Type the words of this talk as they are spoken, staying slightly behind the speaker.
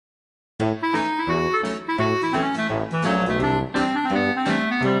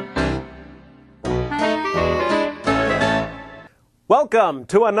Welcome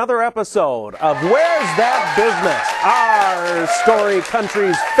to another episode of Where's That Business, our story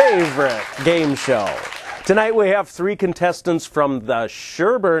country's favorite game show. Tonight we have three contestants from the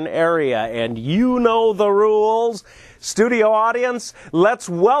Sherburne area, and you know the rules. Studio audience, let's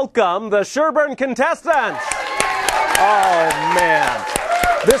welcome the Sherburne contestants. Oh, man.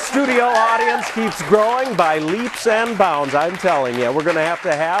 This studio audience keeps growing by leaps and bounds, I'm telling you. We're going to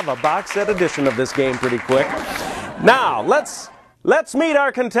have a box set edition of this game pretty quick. Now, let's meet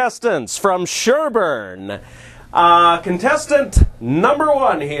our contestants from Sherburne. Contestant number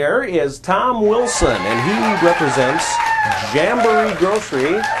one here is Tom Wilson, and he represents Jamboree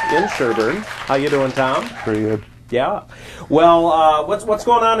Grocery in Sherburne. How you doing, Tom? Pretty good. Yeah. Well, what's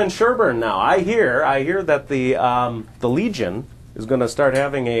going on in Sherburne now? I hear that the Legion is going to start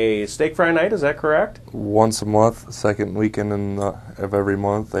having a steak fry night. Is that correct? Once a month, second weekend of every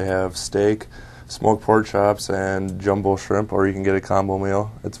month, they have steak, smoked pork chops, and jumbo shrimp, or you can get a combo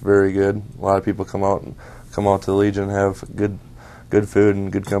meal. It's very good. A lot of people come out to the Legion and have good food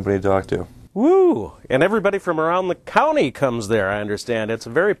and good company to talk to. Woo! And everybody from around the county comes there, I understand. It's a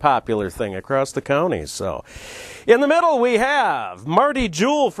very popular thing across the county. So, in the middle we have Marty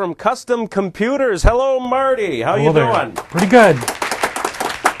Jewell from Custom Computers. Hello, Marty. How you doing? Pretty good.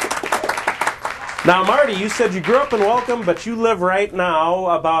 Now, Marty, you said you grew up in Welcome, but you live right now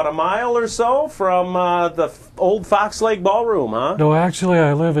about a mile or so from the old Fox Lake Ballroom, huh? No, actually,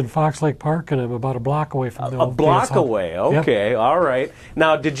 I live in Fox Lake Park, and I'm about a block away from the old A block dance hall. away, okay, yep. All right.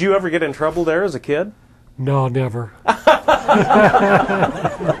 Now, did you ever get in trouble there as a kid? No, never.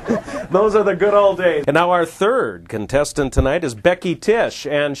 Those are the good old days. And now our third contestant tonight is Becky Tisch,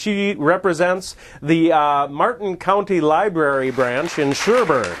 and she represents the Martin County Library branch in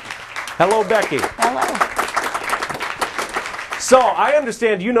Sherburne. Hello, Becky. Hello. So, I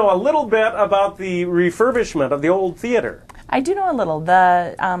understand you know a little bit about the refurbishment of the old theater. I do know a little.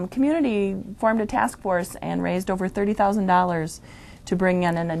 The community formed a task force and raised over $30,000 to bring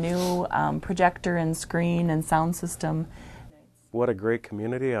in a new projector and screen and sound system. What a great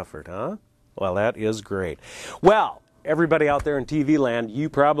community effort, huh? Well, that is great. Well, everybody out there in TV land, you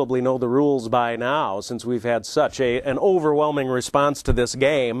probably know the rules by now since we've had such an overwhelming response to this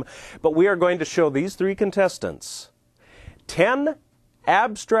game. But we are going to show these three contestants 10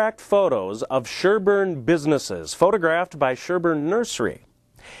 abstract photos of Sherburne businesses photographed by Sherburne Nursery.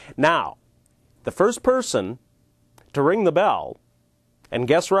 Now, the first person to ring the bell and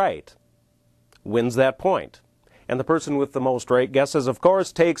guess right wins that point. And the person with the most right guesses, of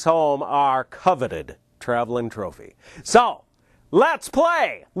course, takes home our coveted traveling trophy. So, let's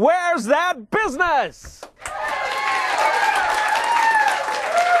play Where's That Business?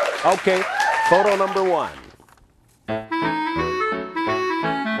 Okay, photo number one.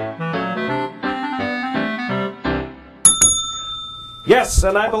 Yes,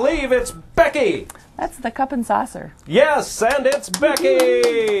 and I believe it's Becky. That's the cup and saucer. Yes, and it's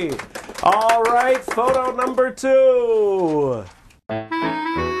Becky. All right, photo number two.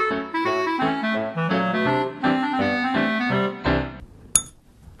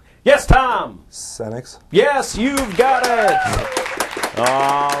 Yes, Tom. Senex. Yes, you've got it.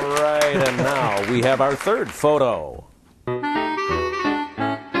 All right, and now we have our third photo.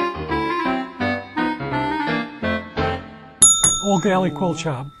 Old Galley Quilt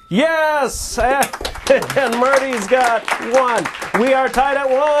Shop. Yes, and Marty's got one. We are tied at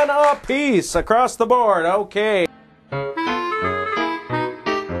one apiece across the board. Okay.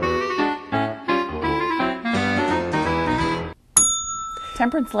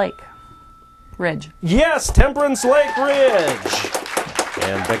 Temperance Lake Ridge. Yes, Temperance Lake Ridge.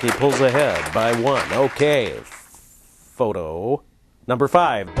 And Becky pulls ahead by one. Okay. Photo number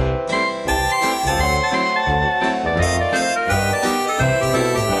five.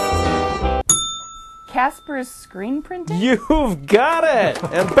 Casper's Screen Printing? You've got it!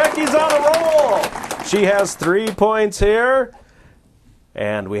 And Becky's on a roll! She has 3 points here.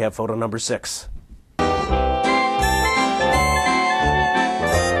 And we have photo number 6.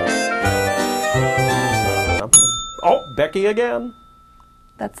 Oh, Becky again.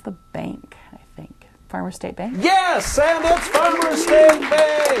 That's the bank, I think. Farmer State Bank? Yes, and it's Farmer State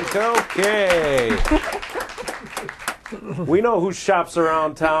Bank! Okay. We know who shops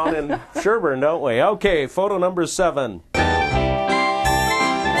around town in Sherburne, don't we? Okay, photo number 7. Becky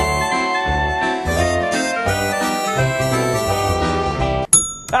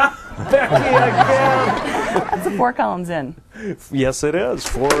again. That's a 4 columns in. Yes, it is.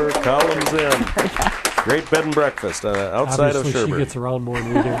 4 columns in. Great bed and breakfast outside Obviously, of Sherburne. she gets around more than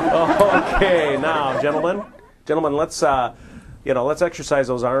we do. Okay, now, gentlemen, let's let's exercise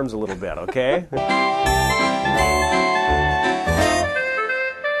those arms a little bit, okay?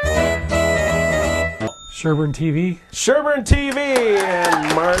 Sherburne TV. Sherburne TV,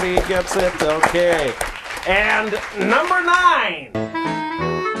 and Marty gets it. Okay. And number 9.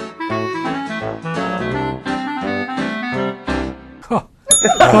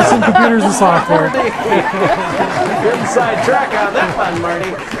 Custom computers and software. Inside track on that one, Marty.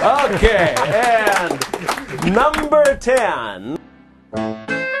 Okay, and number 10.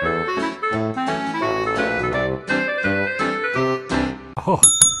 Oh,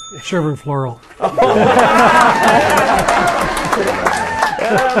 Sherburne Floral. And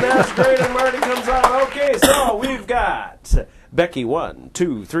that's great, and Marty comes on. Okay, so we've got Becky 1,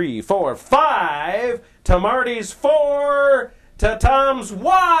 2, 3, 4, 5 to Marty's 4 to Tom's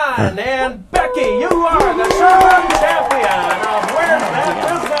 1. And Becky, you are the Sherburne champion of Where's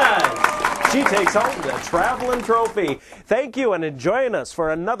That Business? She takes home the traveling trophy. Thank you, and join us for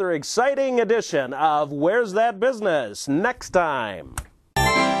another exciting edition of Where's That Business next time.